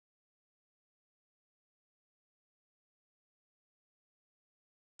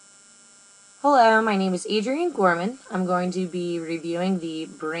Hello, my name is Adrienne Gorman. I'm going to be reviewing the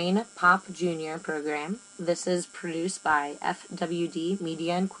Brain Pop Junior program. This is produced by FWD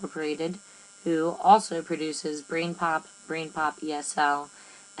Media Incorporated, who also produces Brain Pop ESL,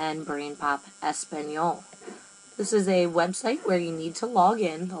 and Brain Pop Espanol. This is a website where you need to log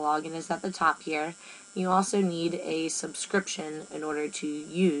in. The login is at the top here. You also need a subscription in order to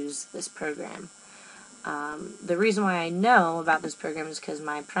use this program. The reason why I know about this program is because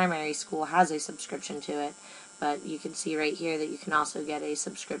my primary school has a subscription to it, but you can see right here that you can also get a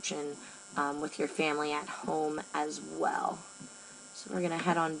subscription with your family at home as well. So we're going to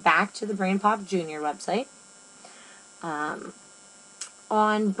head on back to the Brain Pop Junior website.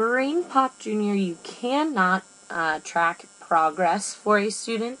 On Brain Pop Junior, you cannot track progress for a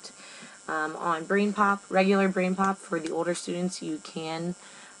student. On Brain Pop, regular Brain Pop, for the older students, you can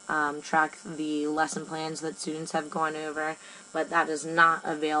track the lesson plans that students have gone over, but that is not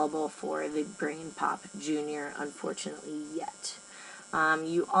available for the Brain Pop Junior, unfortunately, yet.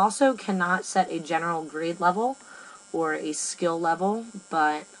 You also cannot set a general grade level or a skill level,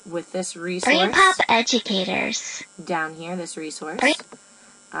 but with this resource, Brain Pop Educators, down here, this resource,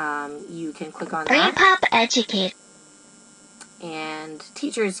 you can click on Brain that. Pop Educate, and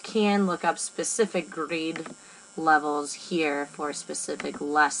teachers can look up specific grade levels here for specific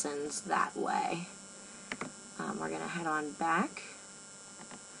lessons that way. We're going to head on back.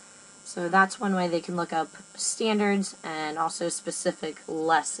 So that's one way they can look up standards and also specific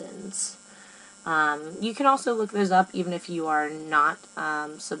lessons. You can also look those up even if you are not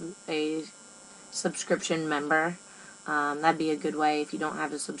a subscription member. That'd be a good way if you don't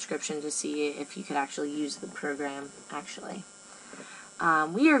have a subscription to see if you could actually use the program actually.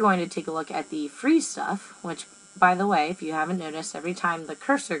 We are going to take a look at the free stuff, which, by the way, if you haven't noticed, every time the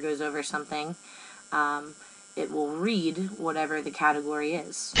cursor goes over something, it will read whatever the category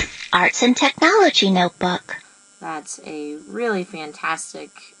is. Arts and Technology Notebook. That's a really fantastic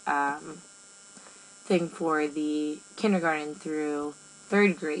thing for the kindergarten through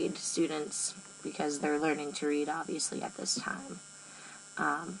 3rd grade students because they're learning to read, obviously, at this time.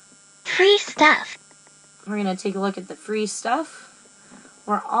 Free stuff. We're going to take a look at the free stuff.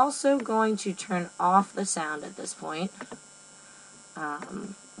 We're also going to turn off the sound at this point.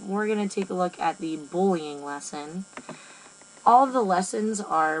 We're going to take a look at the bullying lesson. All of the lessons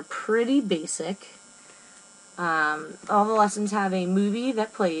are pretty basic. All the lessons have a movie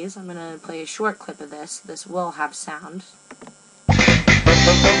that plays. I'm going to play a short clip of this. This will have sound.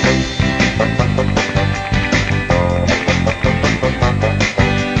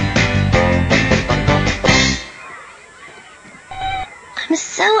 I'm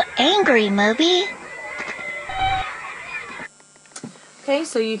so angry, Moby. Okay,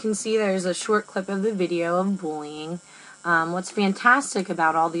 so you can see there's a short clip of the video of bullying. What's fantastic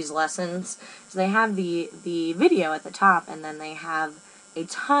about all these lessons is they have the video at the top, and then they have a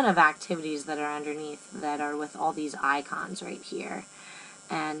ton of activities that are underneath that are with all these icons right here.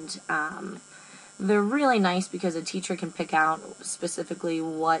 And they're really nice because a teacher can pick out specifically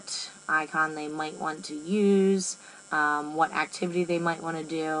what icon they might want to use, what activity they might want to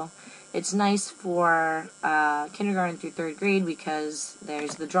do. It's nice for kindergarten through 3rd grade because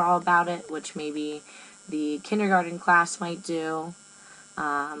there's the draw about it, which maybe the kindergarten class might do.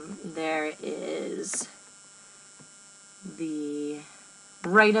 There is the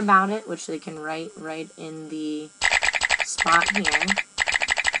write about it, which they can write right in the spot here.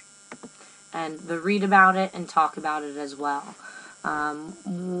 And the read about it and talk about it as well.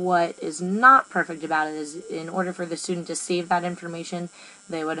 What is not perfect about it is in order for the student to save that information,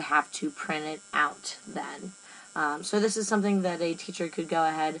 they would have to print it out then. So this is something that a teacher could go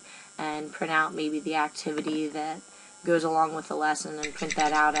ahead and print out maybe the activity that goes along with the lesson and print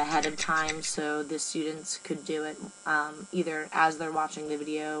that out ahead of time so the students could do it either as they're watching the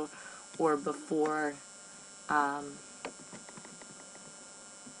video or before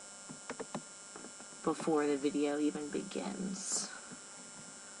the video even begins.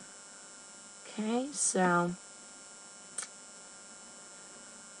 Okay, so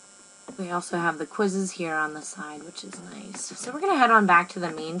we also have the quizzes here on the side, which is nice. So we're going to head on back to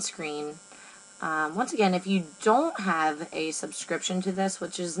the main screen. Once again, if you don't have a subscription to this,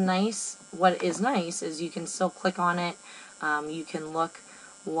 which is nice, what is nice is you can still click on it. You can look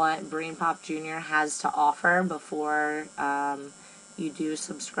what Brain Pop Junior has to offer before you do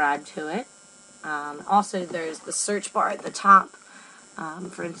subscribe to it. Also, there's the search bar at the top.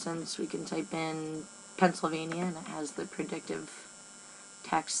 For instance, we can type in Pennsylvania, and it has the predictive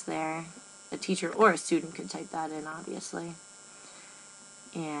text there. A teacher or a student could type that in, obviously.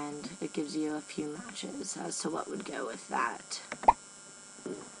 And it gives you a few matches as to what would go with that.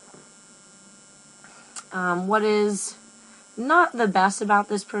 What is not the best about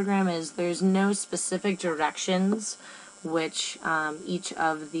this program is there's no specific directions which each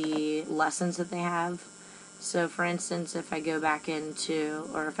of the lessons that they have. So for instance, if I go back into,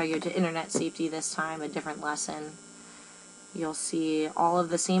 or if I go to Internet Safety this time, a different lesson, you'll see all of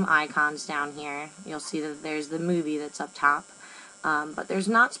the same icons down here. You'll see that there's the movie that's up top, but there's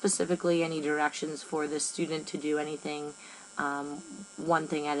not specifically any directions for the student to do anything, one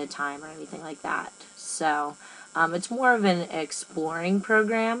thing at a time or anything like that. So it's more of an exploring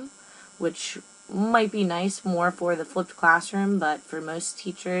program, which might be nice more for the flipped classroom, but for most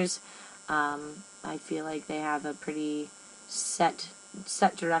teachers, I feel like they have a pretty set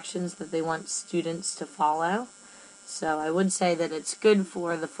directions that they want students to follow. So I would say that it's good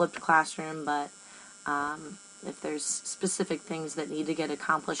for the flipped classroom, but if there's specific things that need to get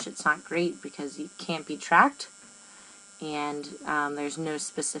accomplished, it's not great because you can't be tracked, and there's no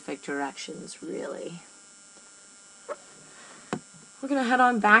specific directions, really. We're going to head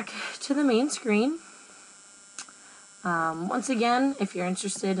on back to the main screen. Once again, if you're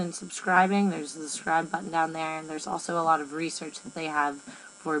interested in subscribing, there's the subscribe button down there, and there's also a lot of research that they have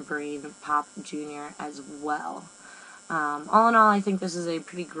for BrainPop Junior as well. All in all, I think this is a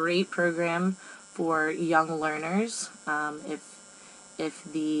pretty great program for young learners. If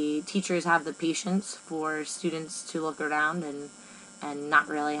the teachers have the patience for students to look around and not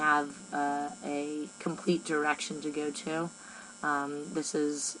really have a complete direction to go to, this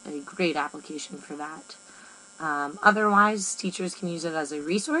is a great application for that. Otherwise, teachers can use it as a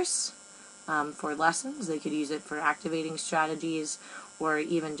resource for lessons. They could use it for activating strategies, or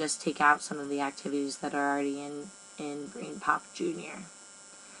even just take out some of the activities that are already in BrainPop Junior.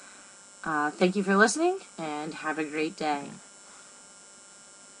 Thank you for listening, and have a great day.